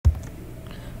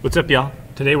What's up, y'all?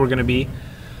 Today we're going to be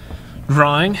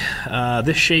drawing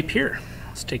this shape here.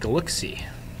 Let's take a look-see.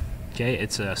 Okay,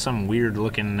 it's some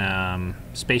weird-looking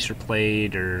spacer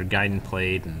plate or guiding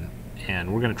plate,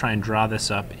 and we're going to try and draw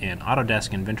this up in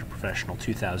Autodesk Inventor Professional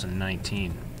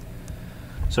 2019.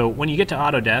 So when you get to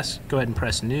Autodesk, go ahead and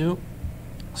press New,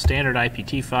 Standard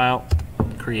IPT File,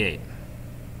 Create.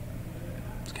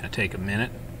 It's going to take a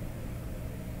minute.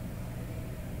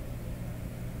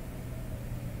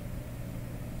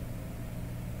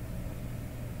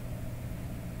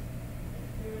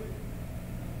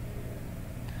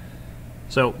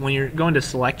 So when you're going to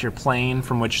select your plane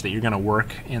from which that you're going to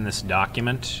work in this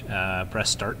document, press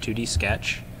Start 2D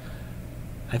Sketch.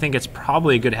 I think it's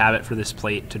probably a good habit for this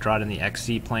plate to draw it in the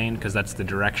XZ plane, because that's the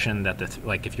direction that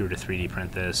like if you were to 3D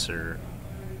print this, or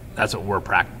that's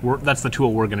what that's the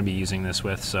tool we're going to be using this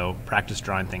with. So practice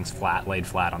drawing things flat, laid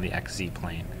flat on the XZ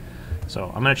plane. So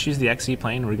I'm going to choose the XZ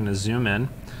plane. We're going to zoom in.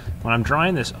 When I'm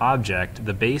drawing this object,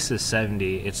 the base is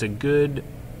 70. It's a good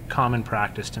common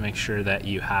practice to make sure that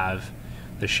you have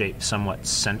the shape somewhat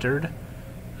centered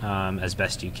as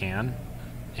best you can,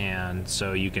 and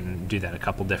so you can do that a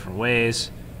couple different ways.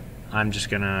 I'm just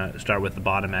gonna start with the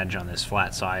bottom edge on this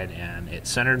flat side, and it's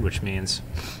centered, which means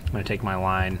I'm gonna take my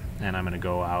line and I'm gonna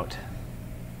go out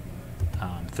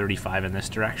 35 in this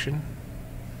direction,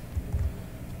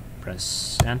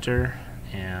 press enter,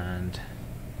 and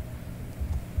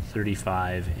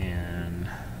 35 in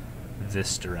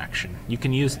this direction. You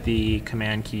can use the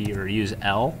command key or use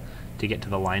L to get to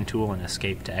the line tool and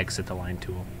escape to exit the line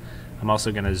tool. I'm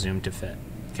also going to zoom to fit.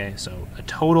 Okay, so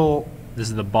this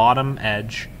is the bottom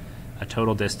edge, a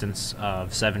total distance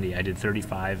of 70. I did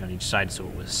 35 on each side so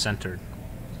it was centered.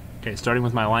 Okay, starting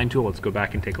with my line tool, let's go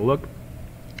back and take a look.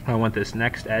 I want this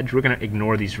next edge. We're going to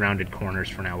ignore these rounded corners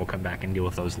for now. We'll come back and deal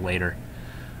with those later.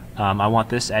 I want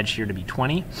this edge here to be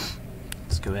 20.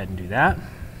 Let's go ahead and do that.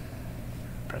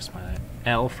 Press my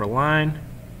L for line.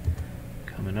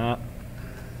 Coming up.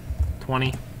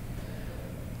 20.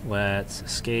 Let's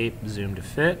escape, zoom to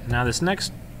fit. Now this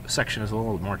next section is a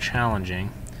little more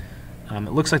challenging.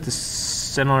 It looks like the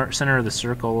center of the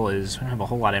circle is, I don't have a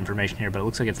whole lot of information here, but it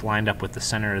looks like it's lined up with the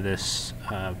center of this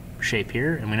shape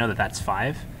here, and we know that that's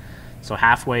 5. So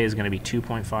halfway is going to be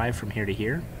 2.5 from here to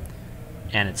here,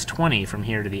 and it's 20 from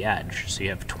here to the edge. So you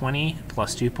have 20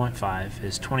 plus 2.5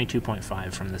 is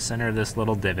 22.5 from the center of this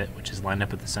little divot, which is lined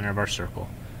up with the center of our circle,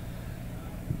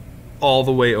 all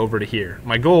the way over to here.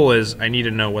 My goal is I need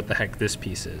to know what the heck this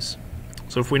piece is.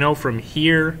 So if we know from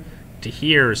here to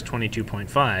here is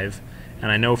 22.5,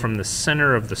 and I know from the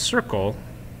center of the circle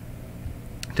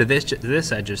to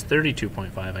this edge is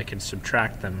 32.5, I can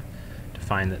subtract them to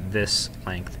find that this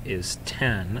length is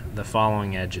 10. The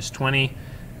following edge is 20,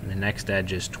 and the next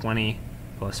edge is 20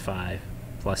 plus 5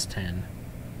 plus 10,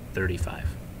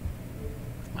 35.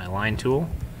 With my line tool,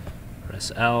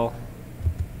 press L,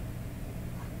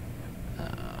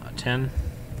 10,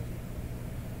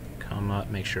 come up,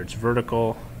 make sure it's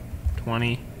vertical,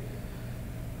 20,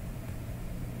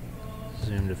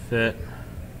 zoom to fit,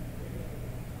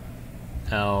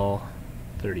 L,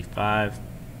 35,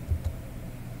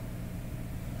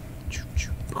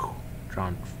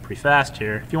 drawn pretty fast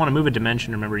here. If you want to move a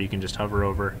dimension, remember you can just hover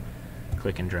over,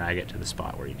 click and drag it to the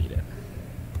spot where you need it.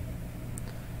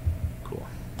 Cool.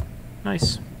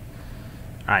 Nice.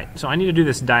 Alright, so I need to do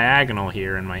this diagonal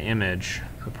here in my image.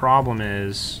 The problem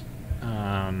is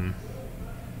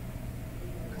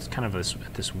it's kind of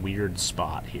at this weird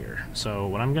spot here. So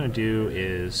what I'm going to do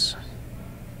is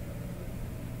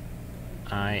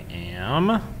I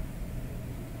am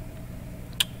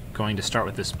going to start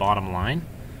with this bottom line,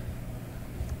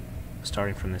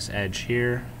 starting from this edge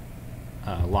here,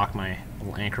 lock my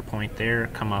little anchor point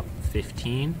there, come up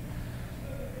 15,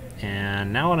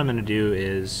 and now what I'm going to do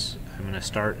is I'm going to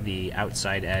start the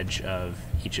outside edge of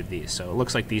each of these. So it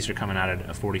looks like these are coming out at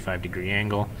a 45-degree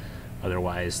angle.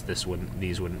 Otherwise, these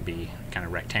wouldn't be kind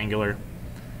of rectangular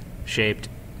shaped.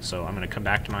 So I'm going to come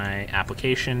back to my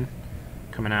application,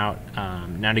 coming out.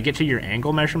 Now to get to your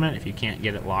angle measurement, if you can't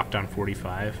get it locked on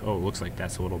 45, oh, it looks like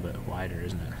that's a little bit wider,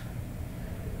 isn't it?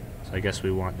 So I guess we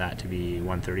want that to be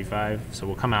 135. So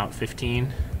we'll come out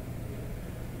 15,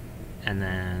 and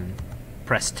then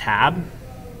press Tab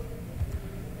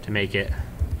to make it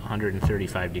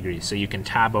 135 degrees. So you can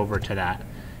tab over to that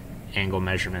angle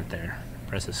measurement there.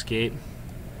 Press escape.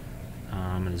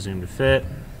 I'm going to zoom to fit,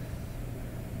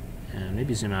 and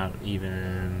maybe zoom out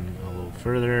even a little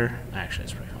further. Actually,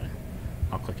 that's probably fine.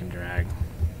 I'll click and drag.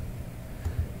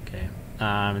 Okay,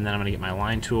 and then I'm going to get my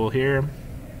line tool here.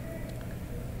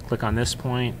 Click on this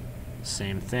point,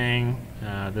 same thing.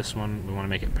 This one, we want to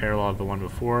make it parallel to the one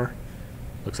before.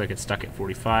 Looks like it's stuck at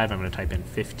 45. I'm going to type in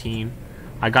 15.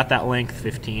 I got that length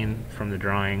 15 from the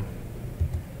drawing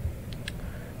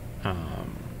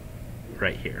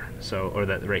right here. So, or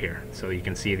that right here. So you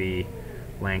can see the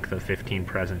length of 15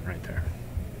 present right there.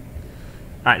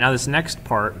 All right, now this next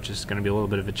part, which is going to be a little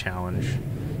bit of a challenge,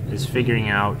 is figuring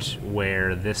out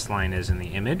where this line is in the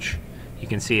image. You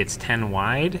can see it's 10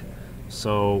 wide.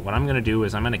 So what I'm going to do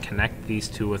is I'm going to connect these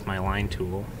two with my line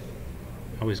tool.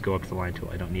 I always go up to the line tool.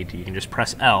 I don't need to. You can just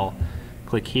press L,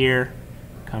 click here,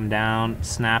 come down,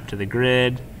 snap to the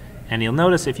grid, and you'll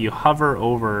notice if you hover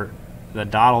over, the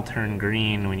dot will turn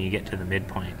green when you get to the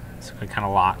midpoint. So it kind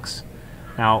of locks.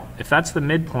 Now, if that's the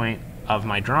midpoint of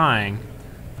my drawing,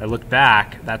 if I look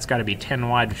back, that's got to be 10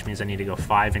 wide, which means I need to go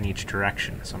 5 in each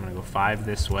direction. So I'm going to go 5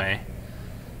 this way,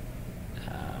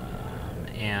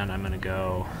 and I'm going to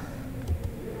go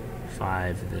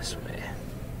 5 this way.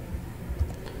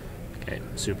 Okay,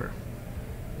 super.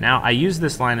 Now I use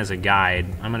this line as a guide.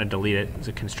 I'm going to delete it as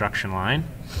a construction line.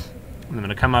 I'm going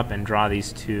to come up and draw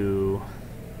these two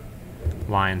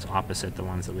lines opposite the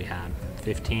ones that we had.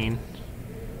 15,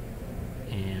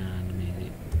 and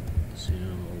maybe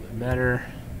zoom a little bit better,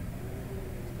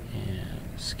 and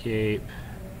escape,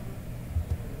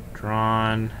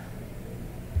 drawn,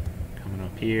 coming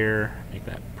up here, make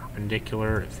that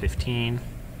perpendicular at 15,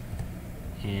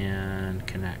 and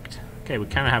connect. Okay, we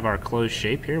kind of have our closed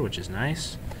shape here, which is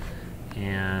nice,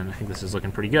 and I think this is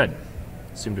looking pretty good.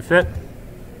 Zoom to fit.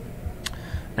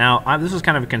 Now, this was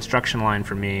kind of a construction line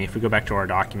for me. If we go back to our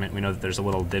document, we know that there's a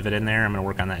little divot in there. I'm going to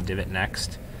work on that divot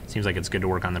next. Seems like it's good to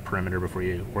work on the perimeter before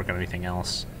you work on anything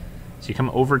else. So you come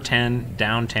over 10,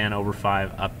 down 10, over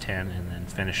 5, up 10, and then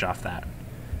finish off that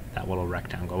little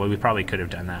rectangle. Well, we probably could have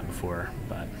done that before,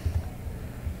 but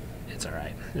it's all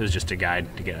right. It was just a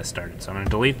guide to get us started. So I'm going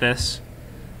to delete this,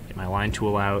 get my line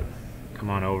tool out, come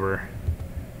on over,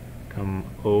 come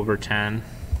over 10,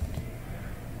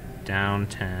 down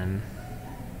 10,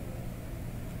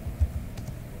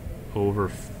 over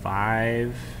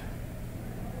 5,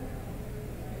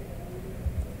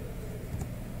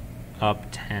 up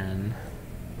 10,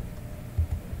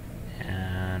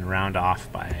 and round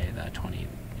off by the 20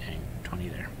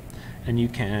 there. And you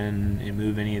can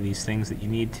move any of these things that you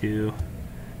need to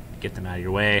get them out of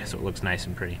your way so it looks nice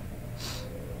and pretty.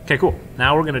 Okay, cool.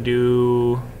 Now we're going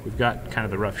to we've got kind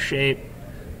of the rough shape.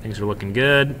 Things are looking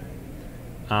good.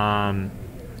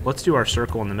 Let's do our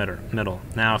circle in the middle.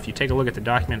 Now, if you take a look at the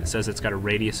document, it says it's got a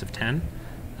radius of 10.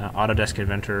 Autodesk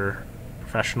Inventor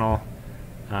Professional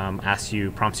prompts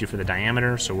you for the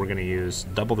diameter, so we're going to use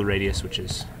double the radius, which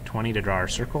is 20, to draw our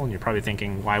circle. And you're probably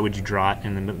thinking, why would you draw it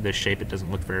in this shape? It doesn't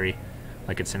look very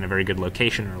like it's in a very good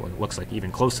location, or it looks like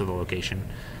even close to the location.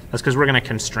 That's because we're going to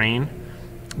constrain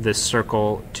this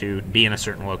circle to be in a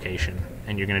certain location,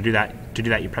 and you're going to do that. To do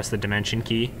that, you press the dimension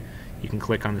key. You can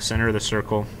click on the center of the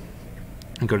circle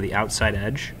and go to the outside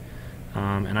edge,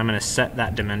 and I'm going to set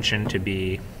that dimension to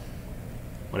be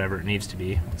whatever it needs to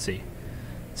be. Let's see.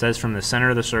 It says from the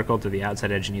center of the circle to the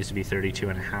outside edge it needs to be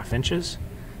 32.5 inches.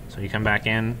 So you come back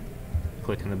in,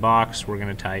 click in the box, we're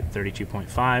going to type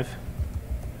 32.5,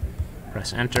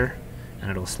 press enter,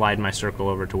 and it'll slide my circle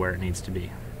over to where it needs to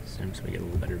be. So we get a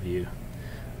little better view.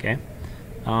 Okay.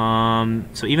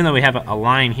 So even though we have a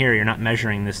line here, you're not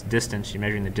measuring this distance, you're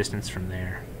measuring the distance from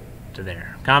there to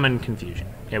there. Common confusion.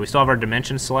 Okay, we still have our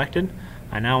dimensions selected.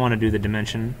 I now want to do the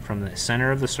dimension from the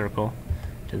center of the circle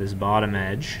to this bottom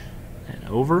edge and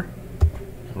over,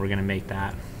 and we're going to make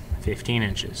that 15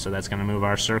 inches. So that's going to move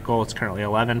our circle. It's currently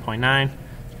 11.9. It's going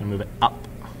to move it up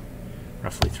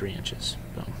roughly 3 inches.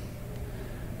 Boom.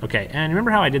 Okay, and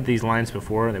remember how I did these lines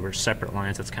before? They were separate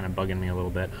lines. That's kind of bugging me a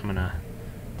little bit. I'm going to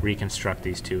reconstruct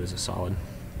these two as a solid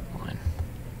line.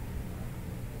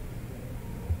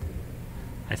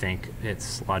 I think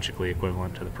it's logically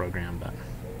equivalent to the program, but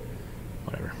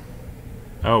whatever.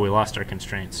 Oh, we lost our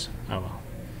constraints. Oh well.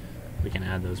 We can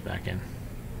add those back in.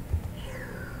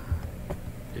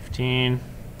 15,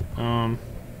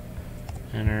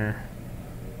 enter, and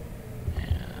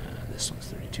this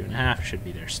one's 32.5, should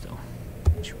be there still.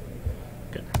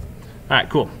 Good. All right,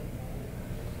 cool.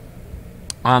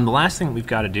 The last thing we've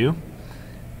got to do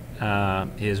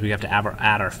is we have to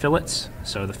add our fillets.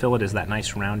 So the fillet is that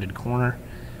nice rounded corner.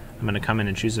 I'm going to come in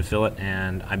and choose a fillet,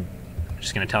 and I'm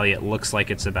just going to tell you it looks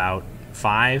like it's about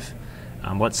 5.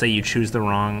 Let's say you choose the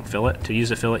wrong fillet. To use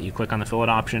a fillet, you click on the fillet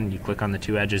option, you click on the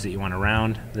two edges that you want to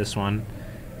round, this one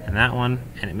and that one,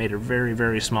 and it made a very,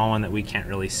 very small one that we can't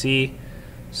really see.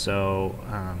 So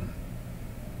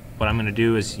what I'm going to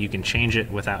do is you can change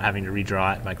it without having to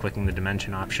redraw it by clicking the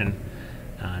dimension option,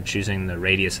 choosing the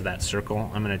radius of that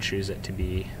circle. I'm going to choose it to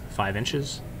be 5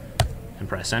 inches, and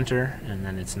press enter, and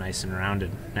then it's nice and rounded.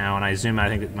 Now when I zoom out, I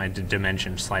think that my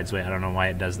dimension slides away. I don't know why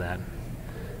it does that,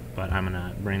 but I'm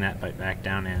gonna bring that back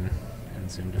down in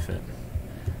and zoom to fit.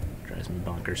 Drives me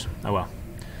bonkers. Oh well.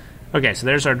 Okay, so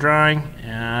there's our drawing,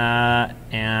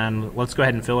 and let's go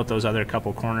ahead and fill up those other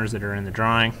couple corners that are in the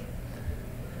drawing.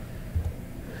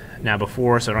 Now so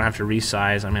I don't have to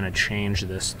resize, I'm gonna change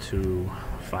this to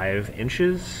 5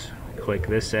 inches. Click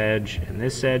this edge and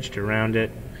this edge to round it,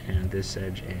 and this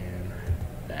edge and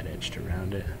that edge to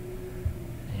round it.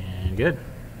 And good.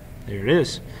 There it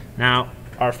is. Now,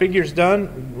 our figure's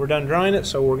done. We're done drawing it,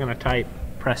 so we're going to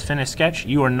press Finish Sketch.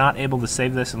 You are not able to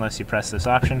save this unless you press this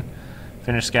option.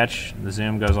 Finish Sketch. The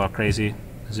zoom goes all crazy.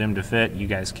 Zoom to fit. You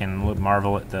guys can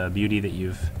marvel at the beauty that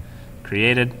you've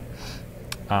created.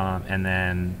 And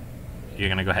then you're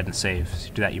going to go ahead and save. So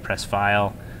to do that, you press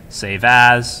File, Save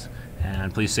As,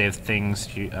 and please save things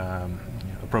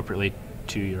appropriately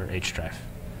to your H drive.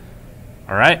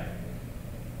 All right,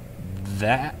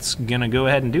 that's gonna go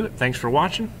ahead and do it. Thanks for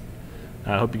watching.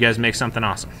 I hope you guys make something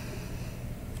awesome.